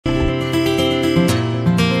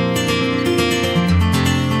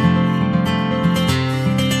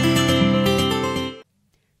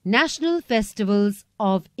National Festivals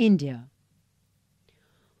of India.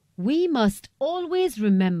 We must always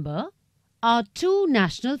remember our two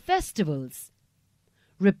national festivals,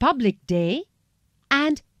 Republic Day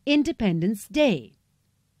and Independence Day.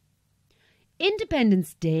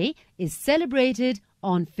 Independence Day is celebrated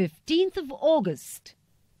on 15th of August.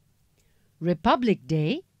 Republic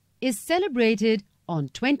Day is celebrated on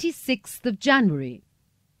 26th of January.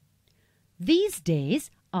 These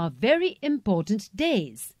days are very important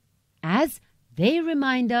days, as they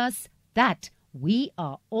remind us that we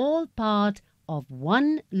are all part of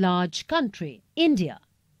one large country, India.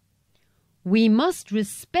 We must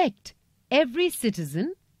respect every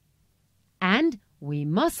citizen, and we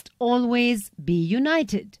must always be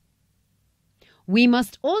united. We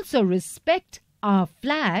must also respect our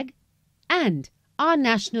flag and our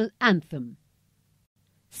national anthem.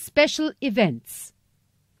 Special events.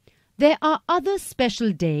 There are other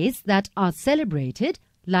special days that are celebrated,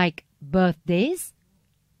 like birthdays,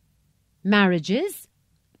 marriages,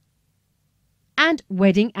 and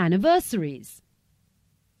wedding anniversaries.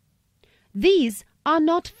 These are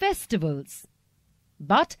not festivals,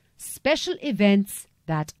 but special events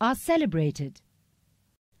that are celebrated.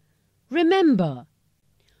 Remember,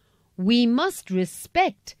 we must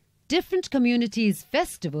respect different communities'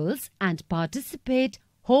 festivals and participate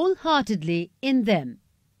wholeheartedly in them.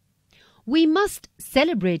 We must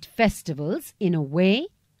celebrate festivals in a way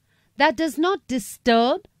that does not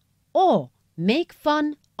disturb or make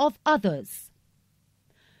fun of others.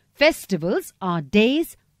 Festivals are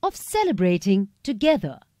days of celebrating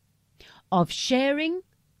together, of sharing,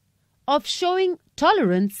 of showing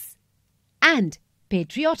tolerance and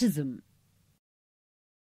patriotism.